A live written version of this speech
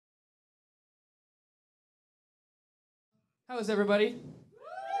How's everybody?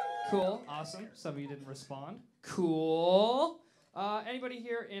 Cool. Awesome. Some of you didn't respond. Cool. Anybody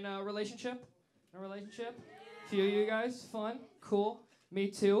here in a relationship? A relationship? A few of you guys? Fun? Cool.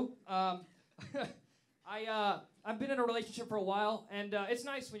 Me too. I've been in a relationship for a while, and it's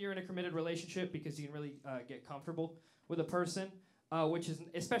nice when you're in a committed relationship because you can really get comfortable with a person, which is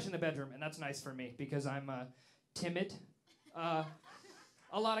especially in the bedroom, and that's nice for me because I'm timid.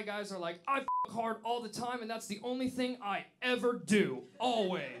 A lot of guys are like, I f*** hard all the time, and that's the only thing I ever do,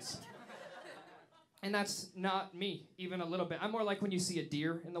 always. And that's not me, even a little bit. I'm more like when you see a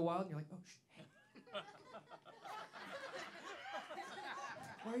deer in the wild, and you're like, oh, shit.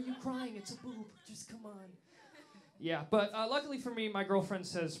 Why are you crying? It's a boob. Just come on. Yeah, but luckily for me, my girlfriend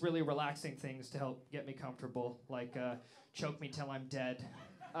says really relaxing things to help get me comfortable, like choke me till I'm dead.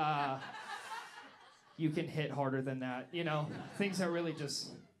 You can hit harder than that, you know, things that really just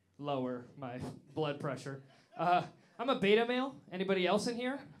lower my blood pressure. I'm a beta male. Anybody else in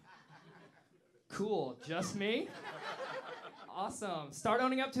here? Cool, just me? Awesome. Start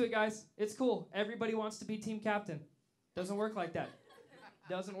owning up to it, guys. It's cool. Everybody wants to be team captain. Doesn't work like that.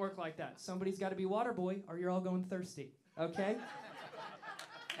 Doesn't work like that. Somebody's got to be water boy or you're all going thirsty, okay?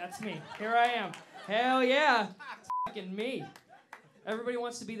 That's me. Here I am. Hell yeah. It's fucking me. Everybody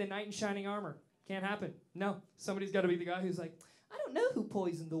wants to be the knight in shining armor. Can't happen. No. Somebody's got to be the guy who's like, I don't know who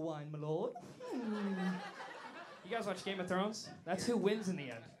poisoned the wine, my lord. You guys watch Game of Thrones? That's who wins in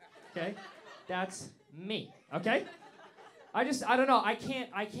the end. Okay? That's me. Okay? I don't know. I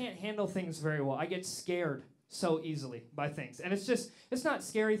can't handle things very well. I get scared so easily by things. And it's not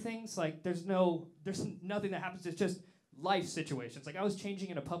scary things. Like there's nothing that happens. It's just life situations. Like I was changing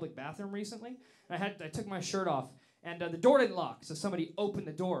in a public bathroom recently, and I took my shirt off, and the door didn't lock. So somebody opened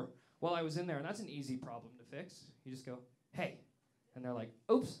the door while I was in there, and that's an easy problem to fix. You just go, hey. And they're like,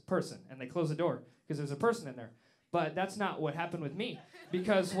 oops, person. And they close the door because there's a person in there. But that's not what happened with me.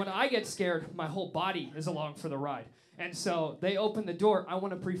 Because when I get scared, my whole body is along for the ride. And so they open the door. I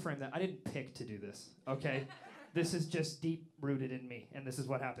want to pre-frame that. I didn't pick to do this, okay? This is just deep-rooted in me, and this is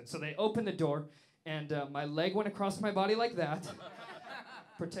what happened. So they opened the door, and my leg went across my body like that,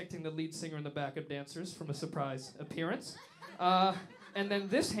 protecting the lead singer and the backup dancers from a surprise appearance. And then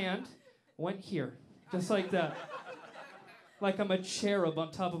this hand went here, just like that. Like I'm a cherub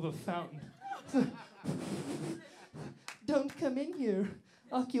on top of a fountain. Don't come in here,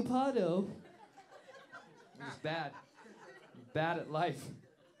 occupado. It was bad. Bad at life.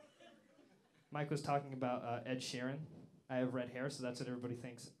 Mike was talking about Ed Sheeran. I have red hair, so that's what everybody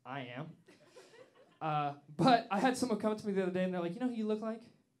thinks I am. But I had someone come to me the other day, and they're like, you know who you look like?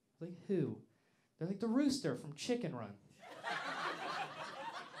 Like, who? They're like the rooster from Chicken Run.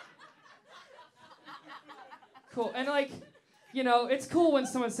 Cool. And like, you know, it's cool when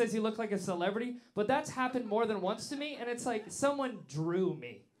someone says you look like a celebrity, but that's happened more than once to me, and it's like someone drew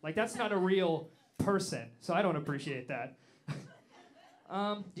me. Like, that's not a real person, so I don't appreciate that.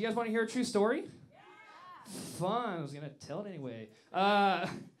 Do you guys want to hear a true story? Yeah. Fun. I was going to tell it anyway.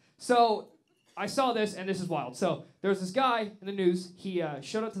 So I saw this, and this is wild. So there was this guy in the news. He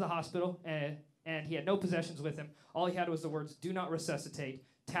showed up to the hospital, and he had no possessions with him. All he had was the words, do not resuscitate,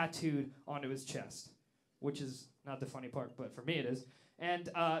 tattooed onto his chest, which is not the funny part, but for me it is. And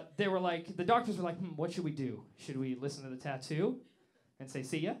they were like, the doctors were like, what should we do? Should we listen to the tattoo and say,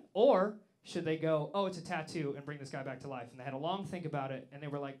 see ya? Or should they go, oh, it's a tattoo, and bring this guy back to life? And they had a long think about it, and they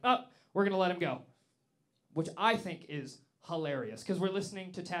were like, oh, we're going to let him go. Which I think is hilarious, because we're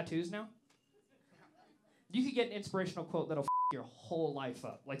listening to tattoos now. You could get an inspirational quote that'll your whole life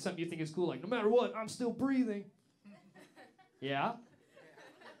up. Like something you think is cool, like, no matter what, I'm still breathing. Yeah?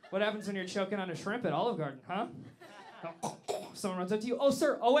 What happens when you're choking on a shrimp at Olive Garden, huh? Someone runs up to you, oh,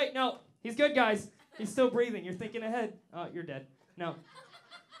 sir, oh, wait, no, he's good, guys. He's still breathing. You're thinking ahead. Oh, you're dead. No.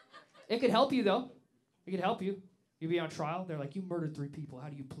 It could help you, though. It could help you. You'd be on trial. They're like, you murdered 3 people. How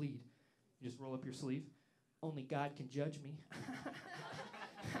do you plead? You just roll up your sleeve. Only God can judge me.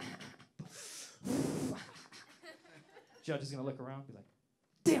 Judge is going to look around and be like,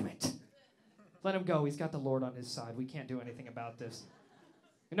 damn it. Let him go. He's got the Lord on his side. We can't do anything about this.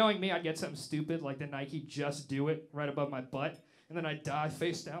 And knowing me, I'd get something stupid like the Nike Just Do It right above my butt, and then I'd die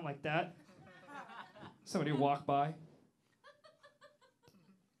face down like that. Somebody would walk by.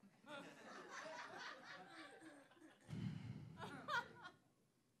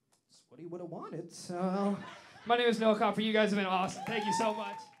 That's what he would have wanted. So, my name is Noah Copfer. You guys have been awesome. Thank you so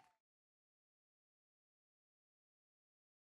much.